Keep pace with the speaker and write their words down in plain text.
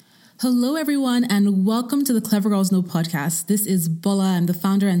Hello, everyone, and welcome to the Clever Girls Know podcast. This is Bola. I'm the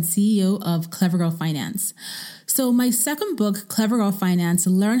founder and CEO of Clever Girl Finance. So my second book, Clever Girl Finance,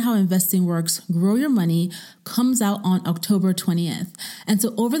 Learn How Investing Works, Grow Your Money, comes out on October 20th. And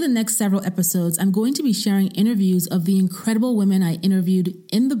so over the next several episodes, I'm going to be sharing interviews of the incredible women I interviewed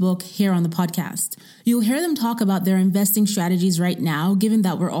in the book here on the podcast. You'll hear them talk about their investing strategies right now, given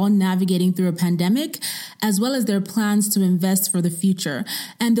that we're all navigating through a pandemic, as well as their plans to invest for the future.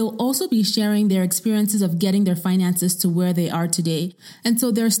 And they'll also be sharing their experiences of getting their finances to where they are today. And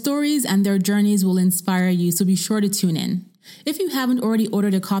so their stories and their journeys will inspire you, so be sure to tune in. If you haven't already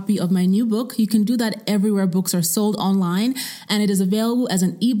ordered a copy of my new book, you can do that everywhere books are sold online, and it is available as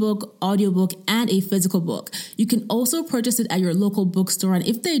an ebook, audiobook, and a physical book. You can also purchase it at your local bookstore, and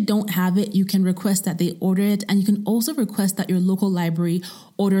if they don't have it, you can request that they order it, and you can also request that your local library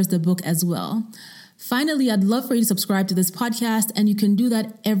orders the book as well. Finally, I'd love for you to subscribe to this podcast, and you can do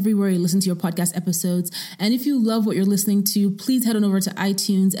that everywhere you listen to your podcast episodes. And if you love what you're listening to, please head on over to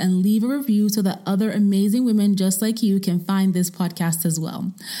iTunes and leave a review so that other amazing women just like you can find this podcast as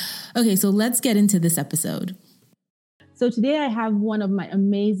well. Okay, so let's get into this episode. So today I have one of my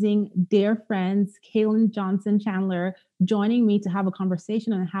amazing dear friends, Kalyn Chandler, joining me to have a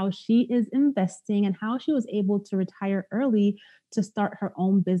conversation on how she is investing and how she was able to retire early to start her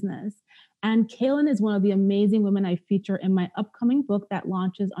own business. And Kalyn is one of the amazing women I feature in my upcoming book that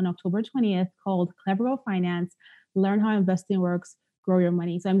launches on October 20th called Clever Girl Finance, Learn How Investing Works, Grow Your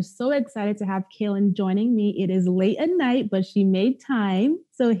Money. So I'm so excited to have Kalyn joining me. It is late at night, but she made time.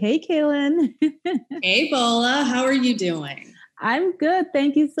 So hey, Kalyn. Hey, Bola. How are you doing? I'm good.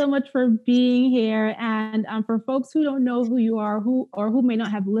 Thank you so much for being here. And for folks who don't know who you are, who may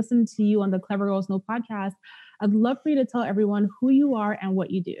not have listened to you on the Clever Girls Know podcast, I'd love for you to tell everyone who you are and what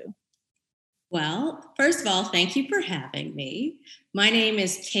you do. Well, first of all, thank you for having me. My name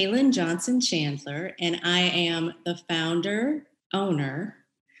is Kalyn Chandler, and I am the founder, owner,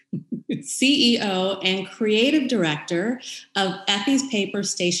 CEO, and creative director of Effie's Paper,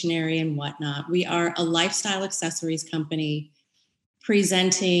 Stationery, and Whatnot. We are a lifestyle accessories company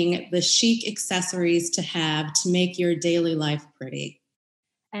presenting the chic accessories to have to make your daily life pretty.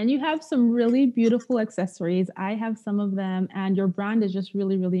 And you have some really beautiful accessories. I have some of them, and your brand is just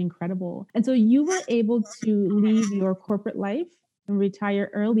really, really incredible. And so you were able to leave your corporate life and retire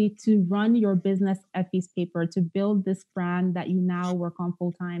early to run your business, Effie's Paper, to build this brand that you now work on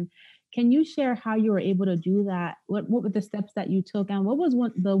full time. Can you share how you were able to do that? What were the steps that you took, and what was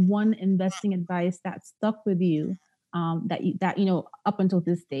the one investing advice that stuck with you that up until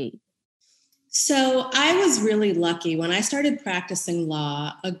this date? So I was really lucky. When I started practicing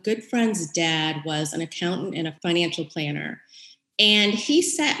law, a good friend's dad was an accountant and a financial planner. And he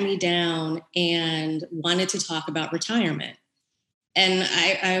sat me down and wanted to talk about retirement. And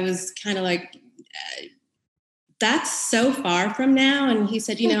I was kind of like, that's so far from now. And he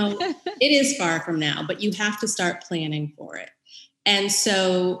said, it is far from now, but you have to start planning for it. And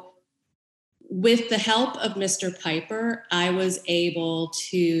so with the help of Mr. Piper, I was able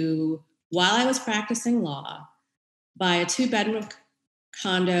to, while I was practicing law, buy a 2-bedroom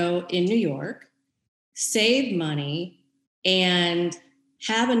condo in New York, save money, and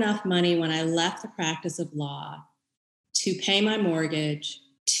have enough money when I left the practice of law to pay my mortgage,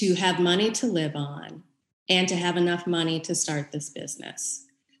 to have money to live on, and to have enough money to start this business.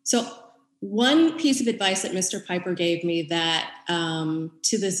 So one piece of advice that Mr. Piper gave me that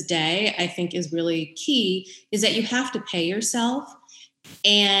to this day I think is really key is that you have to pay yourself.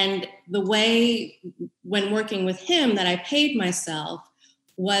 And the way, when working with him, that I paid myself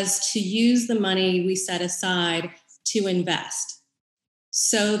was to use the money we set aside to invest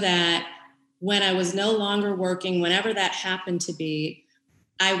so that when I was no longer working, whenever that happened to be,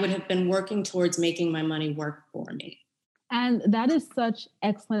 I would have been working towards making my money work for me. And that is such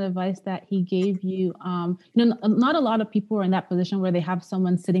excellent advice that he gave you. Not a lot of people are in that position where they have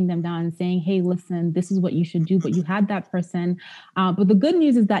someone sitting them down and saying, hey, listen, this is what you should do. But you had that person. But the good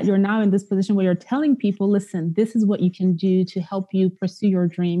news is that you're now in this position where you're telling people, listen, this is what you can do to help you pursue your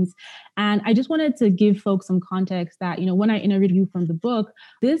dreams. And I just wanted to give folks some context that, when I interviewed you from the book,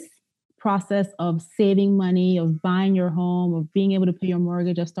 this process of saving money, of buying your home, of being able to pay your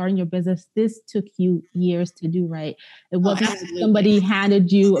mortgage, of starting your business, this took you years to do, right? It wasn't like somebody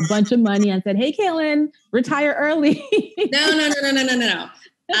handed you a bunch of money and said, hey, Kalyn, retire early. No.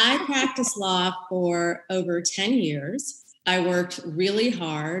 I practiced law for over 10 years. I worked really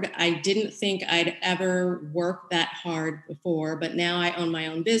hard. I didn't think I'd ever worked that hard before, but now I own my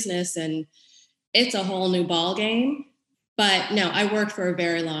own business and it's a whole new ball game. But no, I worked for a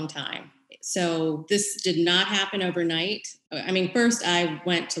very long time. So this did not happen overnight. I mean, first I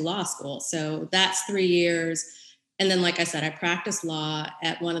went to law school. So that's 3 years. And then, like I said, I practiced law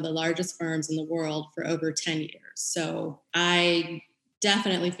at one of the largest firms in the world for over 10 years. So I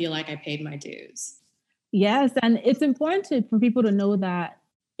definitely feel like I paid my dues. Yes. And it's important for people to know that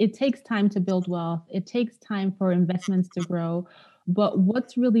it takes time to build wealth. It takes time for investments to grow. But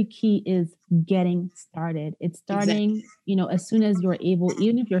what's really key is getting started. It's Exactly. starting, as soon as you're able,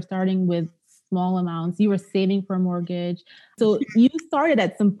 even if you're starting with small amounts, you were saving for a mortgage. So you started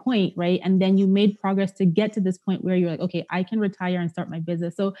at some point, right? And then you made progress to get to this point where you're like, okay, I can retire and start my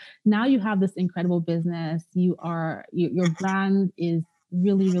business. So now you have this incredible business. Your brand is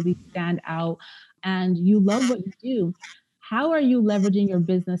really, really stand out and you love what you do. How are you leveraging your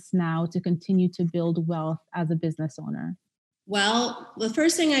business now to continue to build wealth as a business owner? Well, the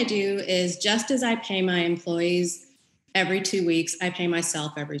first thing I do is just as I pay my employees every 2 weeks, I pay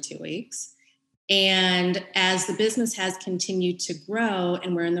myself every 2 weeks. And as the business has continued to grow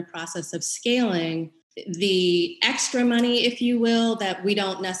and we're in the process of scaling, the extra money, if you will, that we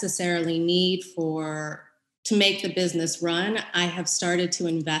don't necessarily need to make the business run, I have started to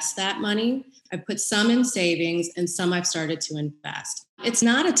invest that money. I put some in savings and some I've started to invest. It's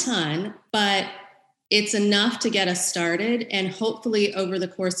not a ton, but it's enough to get us started. And hopefully over the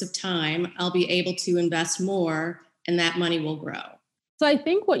course of time, I'll be able to invest more and that money will grow. So I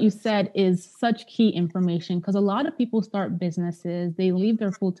think what you said is such key information because a lot of people start businesses, they leave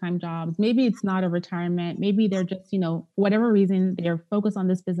their full-time jobs. Maybe it's not a retirement. Maybe they're just, for whatever reason, they're focused on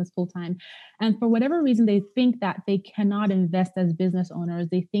this business full-time. And for whatever reason, they think that they cannot invest as business owners.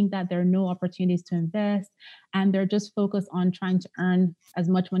 They think that there are no opportunities to invest and they're just focused on trying to earn as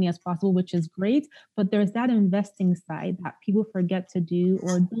much money as possible, which is great. But there's that investing side that people forget to do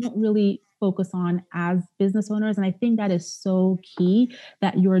or don't really focus on as business owners. And I think that is so key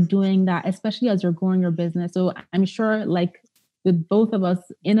that you're doing that, especially as you're growing your business. So I'm sure like with both of us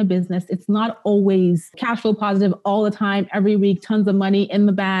in a business, it's not always cash flow positive all the time, every week, tons of money in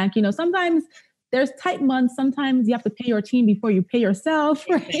the bank. Sometimes there's tight months. Sometimes you have to pay your team before you pay yourself,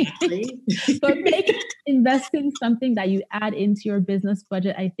 right? Exactly. But investing something that you add into your business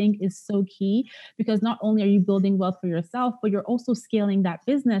budget, I think is so key because not only are you building wealth for yourself, but you're also scaling that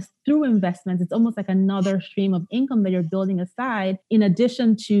business through investments. It's almost like another stream of income that you're building aside in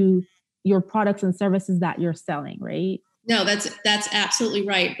addition to your products and services that you're selling, right? No, that's absolutely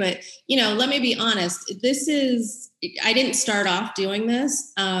right. But, let me be honest. I didn't start off doing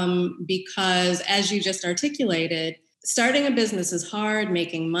this because as you just articulated, starting a business is hard,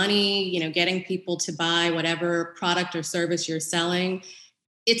 making money, getting people to buy whatever product or service you're selling.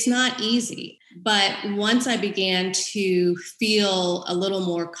 It's not easy. But once I began to feel a little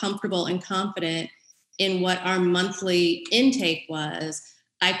more comfortable and confident in what our monthly intake was,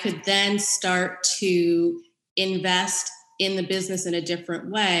 I could then start to invest in the business in a different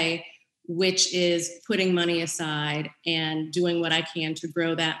way, which is putting money aside and doing what I can to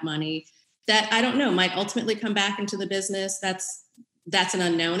grow that money that I don't know might ultimately come back into the business. That's an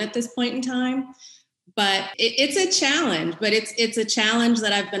unknown at this point in time, but it's a challenge, but it's a challenge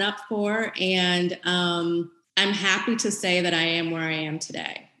that I've been up for. And I'm happy to say that I am where I am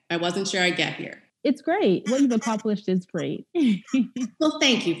today. I wasn't sure I'd get here. It's great. What you've accomplished is great. Well,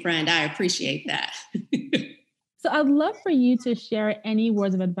 thank you, friend. I appreciate that. So I'd love for you to share any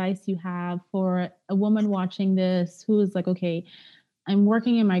words of advice you have for a woman watching this who is like, okay, I'm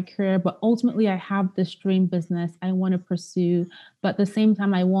working in my career, but ultimately I have this dream business I want to pursue. But at the same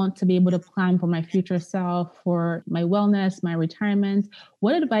time, I want to be able to plan for my future self, for my wellness, my retirement.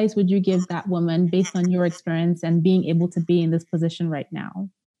 What advice would you give that woman based on your experience and being able to be in this position right now?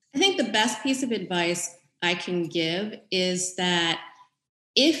 I think the best piece of advice I can give is that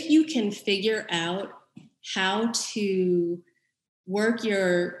if you can figure out how to work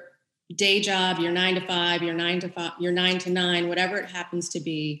your day job, your 9 to 5, your 9 to 9, whatever it happens to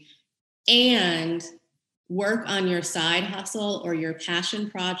be, and work on your side hustle or your passion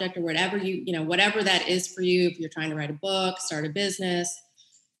project or whatever whatever that is for you. If you're trying to write a book, start a business,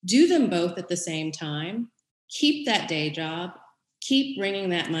 do them both at the same time. Keep that day job, keep bringing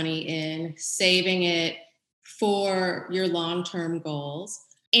that money in, saving it for your long-term goals,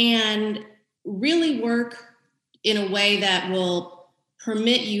 and really work in a way that will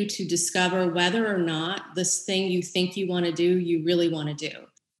permit you to discover whether or not this thing you think you want to do, you really want to do.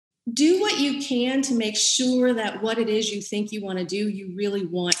 Do what you can to make sure that what it is you think you want to do, you really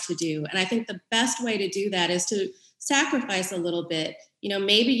want to do. And I think the best way to do that is to sacrifice a little bit.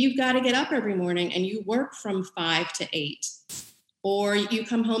 Maybe you've got to get up every morning and you work from 5 to 8, or you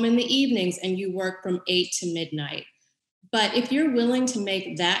come home in the evenings and you work from 8 to midnight. But if you're willing to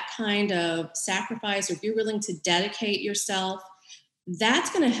make that kind of sacrifice, or if you're willing to dedicate yourself, that's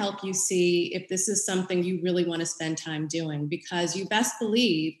going to help you see if this is something you really want to spend time doing, because you best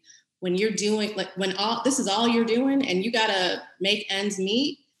believe when you're doing, like when all this is all you're doing and you got to make ends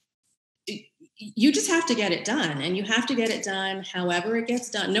meet, you just have to get it done, and you have to get it done however it gets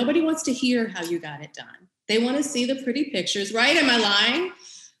done. Nobody wants to hear how you got it done. They want to see the pretty pictures, right? Am I lying?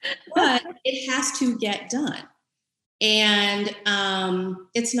 But it has to get done. And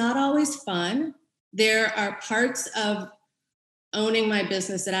it's not always fun. There are parts of owning my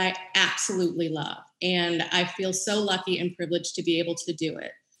business that I absolutely love, and I feel so lucky and privileged to be able to do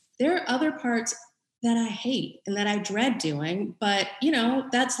it. There are other parts that I hate and that I dread doing, but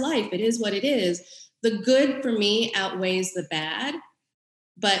that's life. It is what it is. The good for me outweighs the bad,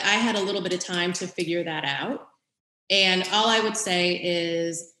 but I had a little bit of time to figure that out. And all I would say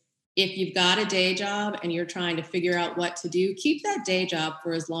is, if you've got a day job and you're trying to figure out what to do, keep that day job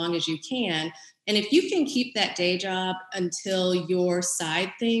for as long as you can. And if you can keep that day job until your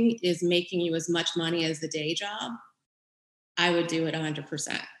side thing is making you as much money as the day job, I would do it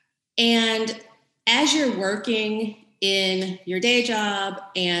 100%. And as you're working in your day job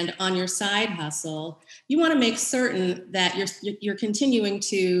and on your side hustle, you want to make certain that you're continuing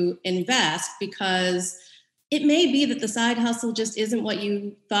to invest, because it may be that the side hustle just isn't what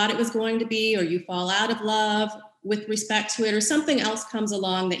you thought it was going to be, or you fall out of love with respect to it, or something else comes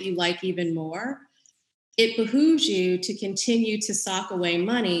along that you like even more. It behooves you to continue to sock away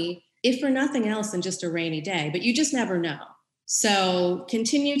money, if for nothing else than just a rainy day, but you just never know. So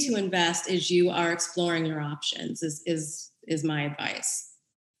continue to invest as you are exploring your options is my advice.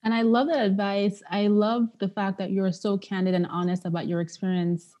 And I love that advice. I love the fact that you're so candid and honest about your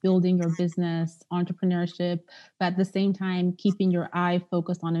experience building your business, entrepreneurship, but at the same time, keeping your eye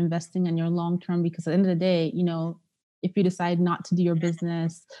focused on investing in your long term. Because at the end of the day, if you decide not to do your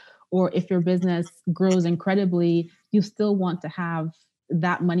business, or if your business grows incredibly, you still want to have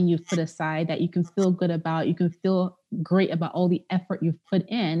that money you've put aside that you can feel good about. You can feel great about all the effort you've put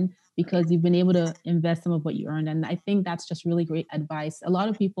in, because you've been able to invest some of what you earned. And I think that's just really great advice. A lot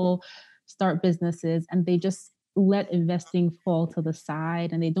of people start businesses and they just let investing fall to the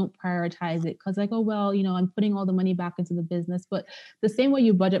side, and they don't prioritize it because, like, oh, well, I'm putting all the money back into the business. But the same way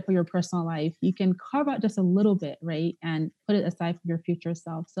you budget for your personal life, you can carve out just a little bit, right? And put it aside for your future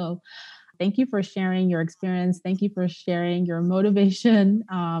self. So thank you for sharing your experience. Thank you for sharing your motivation.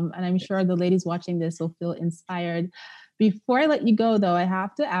 And I'm sure the ladies watching this will feel inspired. Before I let you go, though, I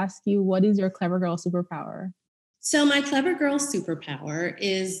have to ask you, what is your clever girl superpower? So my clever girl superpower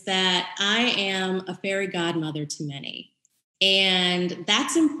is that I am a fairy godmother to many. And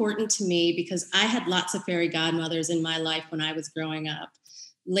that's important to me because I had lots of fairy godmothers in my life when I was growing up.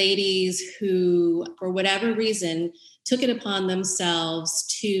 Ladies who, for whatever reason, took it upon themselves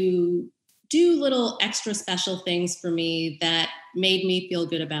to do little extra special things for me that made me feel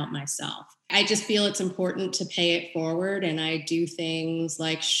good about myself. I just feel it's important to pay it forward. And I do things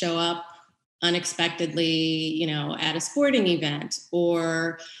like show up unexpectedly, at a sporting event,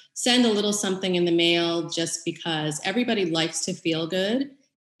 or send a little something in the mail just because everybody likes to feel good.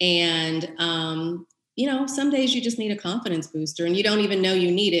 And, some days you just need a confidence booster and you don't even know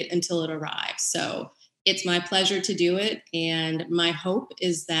you need it until it arrives. So it's my pleasure to do it. And my hope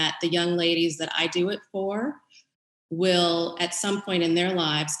is that the young ladies that I do it for will at some point in their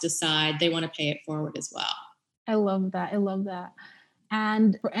lives decide they want to pay it forward as well. I love that. I love that.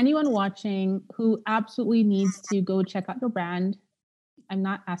 And for anyone watching who absolutely needs to go check out your brand, I'm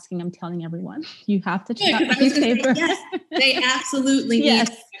not asking, I'm telling everyone, you have to check out Effie's Paper. Yes, they absolutely need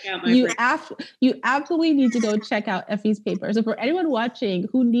to check out my brand. You absolutely need to go check out Effie's Paper. So for anyone watching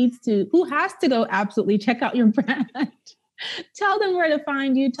who has to go absolutely check out your brand, tell them where to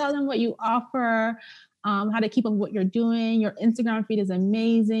find you, tell them what you offer, how to keep up with what you're doing. Your Instagram feed is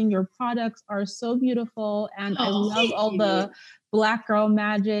amazing. Your products are so beautiful. And I love all the Black girl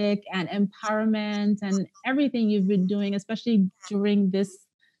magic and empowerment and everything you've been doing, especially during this,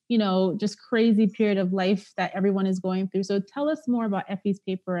 just crazy period of life that everyone is going through. So tell us more about Effie's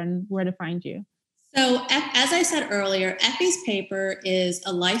Paper and where to find you. So as I said earlier, Effie's Paper is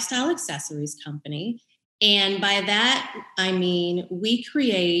a lifestyle accessories company. And by that, I mean, we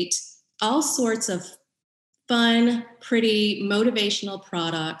create all sorts of fun, pretty, motivational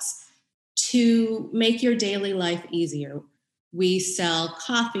products to make your daily life easier. We sell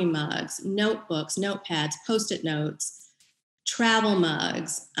coffee mugs, notebooks, notepads, Post-it notes, travel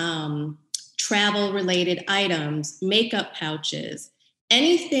mugs, travel-related items, makeup pouches,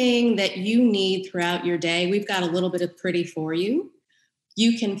 anything that you need throughout your day. We've got a little bit of pretty for you.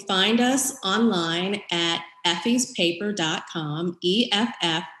 You can find us online at effiespaper.com,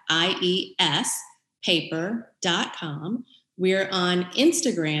 EFFIES paper.com. We're on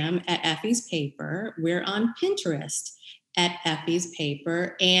Instagram at Effie's Paper. We're on Pinterest at Effie's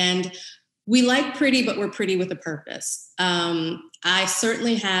Paper. And we like pretty, but we're pretty with a purpose. I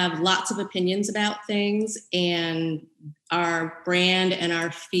certainly have lots of opinions about things, and our brand and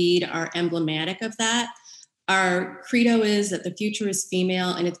our feed are emblematic of that. Our credo is that the future is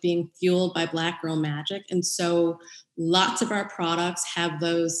female and it's being fueled by Black girl magic. And so lots of our products have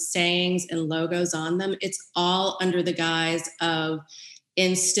those sayings and logos on them. It's all under the guise of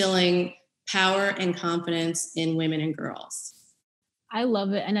instilling power and confidence in women and girls. I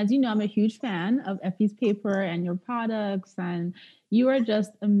love it. And as you know, I'm a huge fan of Effie's Paper and your products, and you are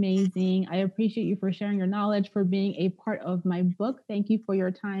just amazing. I appreciate you for sharing your knowledge, for being a part of my book. Thank you for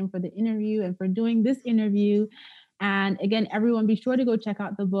your time for the interview and for doing this interview. And again, everyone, be sure to go check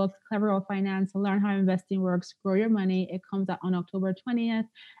out the book, Clever Girl Finance, Learn How Investing Works, Grow Your Money. It comes out on October 20th.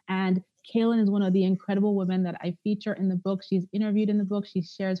 And Kalyn is one of the incredible women that I feature in the book. She's interviewed in the book. She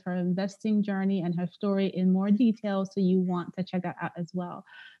shares her investing journey and her story in more detail. So you want to check that out as well.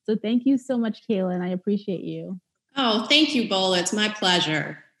 So thank you so much, Kalyn. I appreciate you. Oh, thank you, Bola. It's my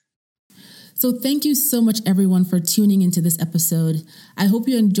pleasure. So thank you so much, everyone, for tuning into this episode. I hope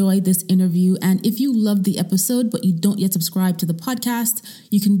you enjoyed this interview. And if you loved the episode, but you don't yet subscribe to the podcast,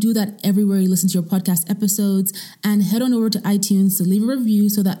 you can do that everywhere you listen to your podcast episodes, and head on over to iTunes to leave a review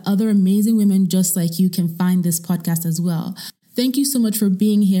so that other amazing women just like you can find this podcast as well. Thank you so much for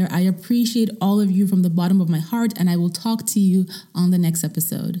being here. I appreciate all of you from the bottom of my heart, and I will talk to you on the next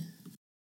episode.